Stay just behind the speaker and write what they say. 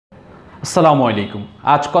আসসালামু আলাইকুম।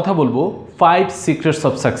 আজ কথা বলবো 5 সিক্রেটস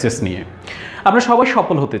অফ সাকসেস নিয়ে। আমরা সবাই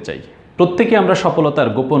সফল হতে চাই, প্রত্যেকে আমরা সফলতার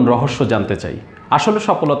গোপন রহস্য জানতে চাই। আসলে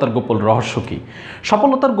সফলতার গোপন রহস্য কী?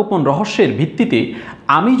 সফলতার গোপন রহস্যের ভিত্তিতে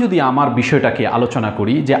আমি যদি আমার বিষয়টাকে আলোচনা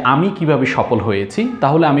করি যে আমি কিভাবে সফল হয়েছি,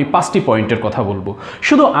 তাহলে আমি 5টি পয়েন্টের কথা বলবো।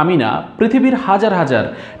 শুধু আমি না, পৃথিবীর হাজার হাজার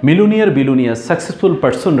বিলিয়নিয়ার সাকসেসফুল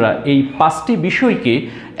পার্সনরা এই 5টি বিষয়কে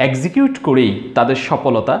এক্সিকিউট করেই তাদের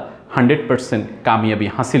সফলতা 100% কামিয়াবি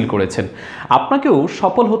হাসিল করেছেন। আপনাকেও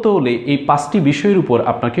সফল হতে হলে এই 5টি বিষয়ের উপর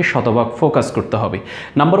আপনাকে শতভাগ ফোকাস করতে হবে।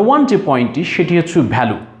 নাম্বার 1 যে পয়েন্টটি, সেটি হচ্ছে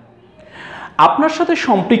ভ্যালু। আপনার সাথে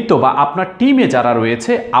সম্পৃক্ত বা আপনার টিমে যারা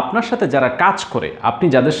রয়েছে, আপনার সাথে যারা কাজ করে, আপনি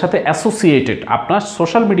যাদের সাথে অ্যাসোসিয়েটেড, আপনার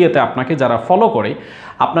সোশ্যাল মিডিয়াতে আপনাকে যারা ফলো করে,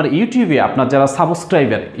 আপনার ইউটিউবে আপনার যারা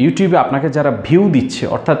সাবস্ক্রাইবার, ইউটিউবে আপনাকে যারা ভিউ দিচ্ছে,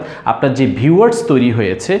 অর্থাৎ আপনার যে ভিউয়ার্স তৈরি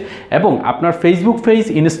হয়েছে, এবং আপনার ফেসবুক পেজ,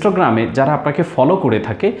 ইনস্টাগ্রামে যারা আপনাকে ফলো করে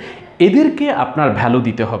থাকে, এদেরকে আপনার ভ্যালু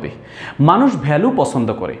দিতে হবে। মানুষ ভ্যালু পছন্দ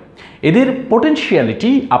করে, এদের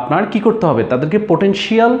পোটেনশিয়ালিটি আপনার কি করতে হবে, তাদেরকে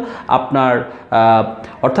পোটেনশিয়াল আপনার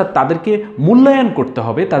অর্থাৎ তাদেরকে মূল্যায়ন করতে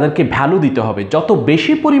হবে, তাদেরকে ভ্যালু দিতে হবে। যত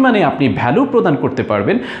বেশি পরিমাণে আপনি ভ্যালু প্রদান করতে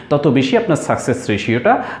পারবেন, তত বেশি আপনার সাকসেস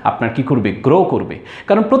রেশিওটা আপনার কি করবে, গ্রো করবে।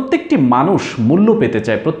 কারণ প্রত্যেকটি মানুষ মূল্য পেতে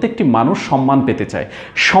চায়, প্রত্যেকটি মানুষ সম্মান পেতে চায়।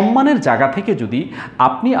 সম্মানের জায়গা থেকে যদি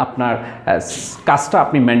আপনি আপনার কাজটা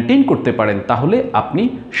আপনি মেনটেন করতে পারেন, তাহলে আপনি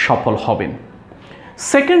সফল হবেন।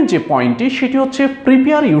 সেকেন্ড যে পয়েন্টটি, সেটি হচ্ছে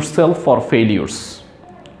প্রিপেয়ার ইউরসেলফ ফর ফেইলিউরস।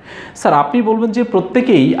 স্যার, আপনি বলবেন যে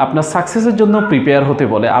প্রত্যেকেই আপনার সাকসেসের জন্য প্রিপেয়ার হতে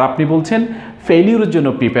বলে, আর আপনি বলছেন ফেইলিউরের জন্য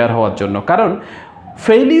প্রিপেয়ার হওয়ার জন্য। কারণ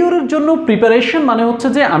ফেইলিউরের জন্য প্রিপারেশন মানে হচ্ছে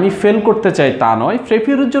যে আমি ফেল করতে চাই তা নয়।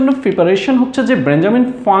 ফেইলিউরের জন্য প্রিপারেশন হচ্ছে যে বেঞ্জামিন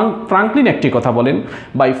ফ্রাঙ্কলিন একটি কথা বলেন,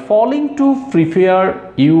 by falling to prepare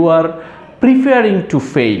you are preparing two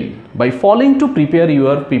fail, by falling to prepare you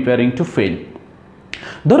are preparing two fail.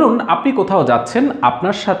 ধরুন আপনি কোথাও যাচ্ছেন,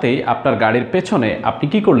 আপনার সাথে আপনার গাড়ির পেছনে আপনি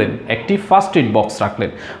কি করলেন, একটি ফার্স্ট এড বক্স রাখলেন।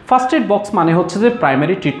 ফার্স্ট এড বক্স মানে হচ্ছে যে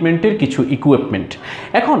প্রাইমারি ট্রিটমেন্টের কিছু ইকুইপমেন্ট।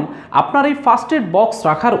 এখন আপনার এই ফার্স্ট এড বক্স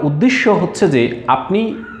রাখার উদ্দেশ্য হচ্ছে যে আপনি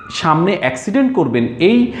সামনে অ্যাক্সিডেন্ট করবেন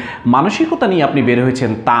এই মানসিকতা নিয়ে আপনি বের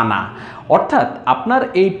হয়েছেন তা না। অর্থাৎ আপনার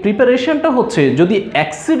এই প্রিপারেশনটা হচ্ছে যদি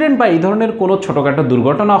অ্যাক্সিডেন্ট বা এই ধরনের কোনো ছোটোখাটো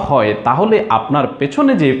দুর্ঘটনা হয়, তাহলে আপনার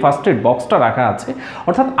পেছনে যে ফার্স্ট এড বক্সটা রাখা আছে,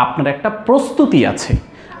 অর্থাৎ আপনার একটা প্রস্তুতি আছে,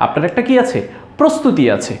 আপনার একটা কি আছে, প্রস্তুতি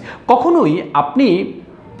আছে। কখনোই আপনি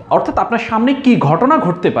অর্থাৎ আপনার সামনে কি ঘটনা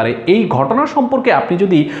ঘটতে পারে, এই ঘটনা সম্পর্কে আপনি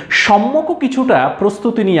যদি সম্যক কিছুটা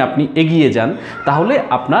প্রস্তুতি নিয়ে আপনি এগিয়ে যান, তাহলে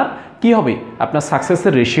আপনার কি হবে, আপনার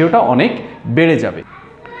সাকসেসের রেশিওটা অনেক বেড়ে যাবে,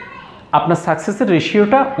 আপনার সাকসেসের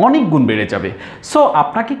রেশিওটা অনেক গুণ বেড়ে যাবে। সো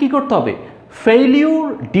আপনাকে কি করতে হবে, failure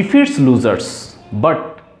ডিফিটস losers but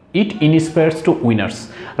it inspires two winners.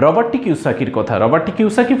 Robert কিওসাকির কথা। রবার্ট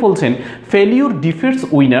কিওসাকি বলছেন failure ডিফিটস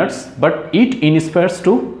winners but it inspires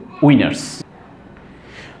two winners.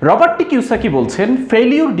 Robert Kiyosaki বলছেন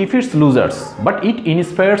failure ডিফিটস losers but it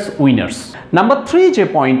inspires winners. Number 3 যে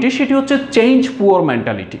পয়েন্টটি, সেটি হচ্ছে চেঞ্জ পুয়ার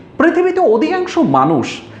মেন্টালিটি। পৃথিবীতে অধিকাংশ মানুষ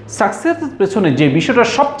সাকসেসের পেছনে যে বিষয়টা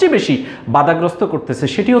সবচেয়ে বেশি বাধাগ্রস্ত করতেছে,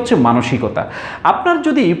 সেটি হচ্ছে মানসিকতা। আপনার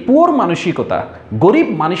যদি পুয়ার মানসিকতা, গরিব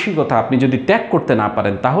মানসিকতা আপনি যদি ত্যাগ করতে না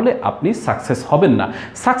পারেন, তাহলে আপনি সাকসেস হবেন না।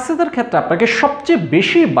 সাকসেসের ক্ষেত্রে আপনাকে সবচেয়ে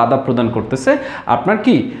বেশি বাধা প্রদান করতেছে আপনার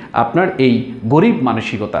কি, আপনার এই গরিব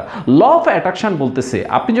মানসিকতা। ল অফ অ্যাট্রাকশন বলতেছে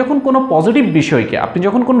আপনি যখন কোনো পজিটিভ বিষয়কে, আপনি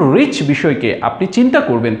যখন কোনো রিচ বিষয়কে আপনি চিন্তা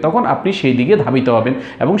করবেন, তখন আপনি সেই দিকে ধাবিত হবেন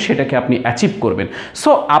এবং সেটাকে আপনি অ্যাচিভ করবেন। সো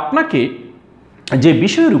আপনাকে যে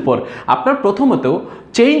বিষয়ের উপর আপনার প্রথমত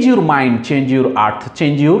change your mind, change your earth,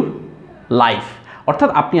 change your life, অর্থাৎ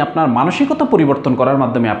আপনি আপনার মানসিকতা পরিবর্তন করার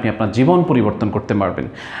মাধ্যমে আপনি আপনার জীবন পরিবর্তন করতে পারবেন।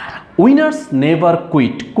 Winners never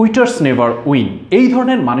quit, কুইটার্স never win, এই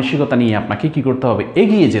ধরনের মানসিকতা নিয়ে আপনাকে কি করতে হবে,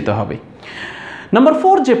 এগিয়ে যেতে হবে। নাম্বার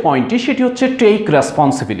 4 যে পয়েন্টটি, সেটি হচ্ছে টেক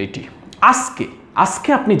রেসপন্সিবিলিটি। আজকে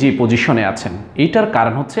আপনি যে পজিশনে আছেন, এইটার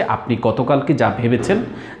কারণ হচ্ছে আপনি গতকালকে যা ভেবেছেন,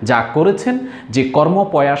 যা করেছেন, যে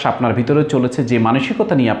কর্মপ্রয়াস আপনার ভিতরে চলেছে, যে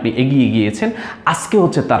মানসিকতা নিয়ে আপনি এগিয়ে গিয়েছেন, আজকে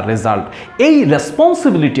হচ্ছে তার রেজাল্ট। এই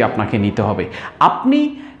রেসপন্সিবিলিটি আপনাকে নিতে হবে। আপনি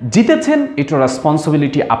জিতেছেন, এটার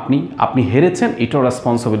রেসপন্সিবিলিটি আপনি হেরেছেন, এটার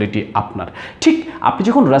রেসপন্সিবিলিটি আপনার। ঠিক আপনি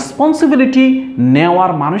যখন রেসপন্সিবিলিটি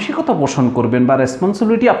নেওয়ার মানসিকতা পোষণ করবেন বা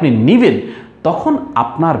রেসপন্সিবিলিটি আপনি নেবেন, তখন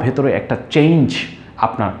আপনার ভেতরে একটা চেঞ্জ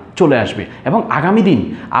আপনার চলে আসবে, এবং আগামী দিন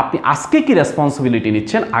আপনি আজকে কি রেসপন্সিবিলিটি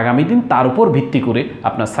নিচ্ছেন, আগামী দিন তার উপর ভিত্তি করে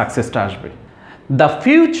আপনার সাকসেসটা আসবে। The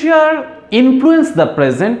future influence the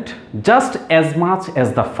present just as much as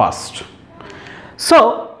the fast. So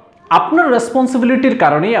আপনার রেসপন্সিবিলিটির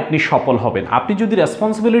কারণেই আপনি সফল হবেন। আপনি যদি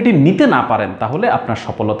রেসপন্সিবিলিটি নিতে না পারেন তাহলে আপনার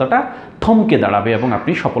সফলতাটা থমকে দাঁড়াবে এবং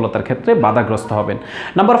আপনি সফলতার ক্ষেত্রে বাধাগ্রস্ত হবেন।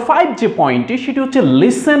 নাম্বার 5 যে পয়েন্টটি সেটি হচ্ছে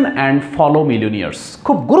লিসেন অ্যান্ড ফলো মিলিয়নিয়ার্স।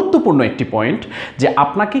 খুব গুরুত্বপূর্ণ একটি পয়েন্ট যে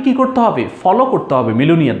আপনাকে কি করতে হবে, ফলো করতে হবে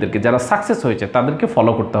মিলিয়নিয়ারদেরকে, যারা সাকসেস হয়েছে তাদেরকে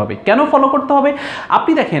ফলো করতে হবে। কেন ফলো করতে হবে?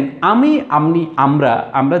 আপনি দেখেন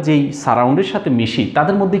আমরা যেই সারাউন্ডের সাথে মিশি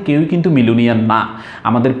তাদের মধ্যে কেউই কিন্তু মিলিয়নিয়ার না।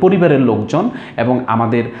 আমাদের পরিবারের লোকজন এবং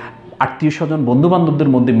আমাদের আত্মীয় স্বজন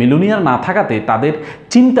বন্ধুবান্ধবদের মধ্যে মিলিয়নিয়ার না থাকাতে তাদের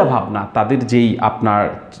চিন্তা ভাবনা, তাদের যেই আপনার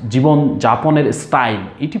জীবন যাপনের স্টাইল,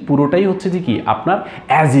 এটি পুরোটাই হচ্ছে যে কি আপনার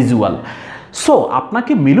অ্যাজ ইউজুয়াল। সো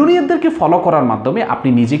আপনাকে মিলিয়নিয়ারদেরকে ফলো করার মাধ্যমে আপনি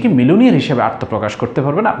নিজেকে মিলিয়নিয়ার হিসেবে আত্মপ্রকাশ করতে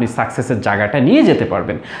পারবেন, আপনি সাকসেসের জায়গাটা নিয়ে যেতে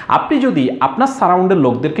পারবেন। আপনি যদি আপনার সারাউন্ডের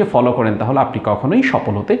লোকদেরকে ফলো করেন তাহলে আপনি কখনোই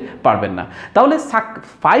সফল হতে পারবেন না। তাহলে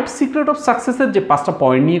 5 সিক্রেট অফ সাকসেসের যে 5টা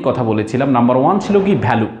পয়েন্ট নিয়ে কথা বলেছিলাম, নাম্বার 1 ছিল কি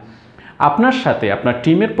ভ্যালু। আপনার সাথে আপনার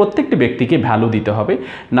টিমের প্রত্যেকটি ব্যক্তিকে ভ্যালু দিতে হবে।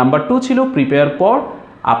 নাম্বার 2 ছিল প্রিপেয়ার ফর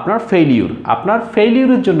আপনার ফেইলিউর। আপনার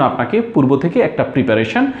ফেইলিউরের জন্য আপনাকে পূর্ব থেকে একটা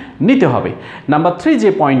প্রিপারেশন নিতে হবে। নাম্বার 3 যে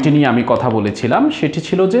পয়েন্টটি নিয়ে আমি কথা বলেছিলাম সেটি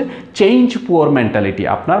ছিল যে চেঞ্জ পুয়ার মেন্টালিটি,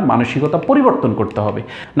 আপনার মানসিকতা পরিবর্তন করতে হবে।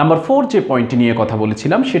 নাম্বার 4 যে পয়েন্টটি নিয়ে কথা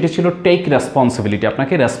বলেছিলাম সেটি ছিল টেক রেসপন্সিবিলিটি,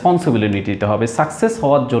 আপনাকে রেসপন্সিবিলিটি নিতে হবে। সাকসেস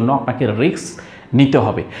হওয়ার জন্য আপনাকে রিস্ক নিতে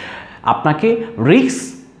হবে, আপনাকে রিস্ক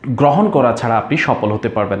গ্রহণ করা ছাড়া আপনি সফল হতে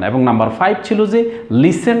পারবেন না। এবং নাম্বার 5 ছিল যে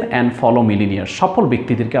লিসেন অ্যান্ড ফলো মিলিয়নিয়ার, সফল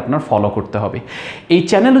ব্যক্তিদেরকে আপনার ফলো করতে হবে। এই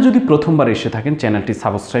চ্যানেলে যদি প্রথমবার এসে থাকেন চ্যানেলটি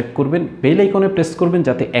সাবস্ক্রাইব করবেন, বেল আইকনে প্রেস করবেন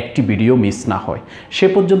যাতে একটি ভিডিও মিস না হয়। সে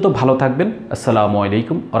পর্যন্ত ভালো থাকবেন। আসসালামু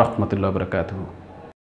আলাইকুম ওয়া রাহমাতুল্লাহি ওয়া বারাকাতুহু।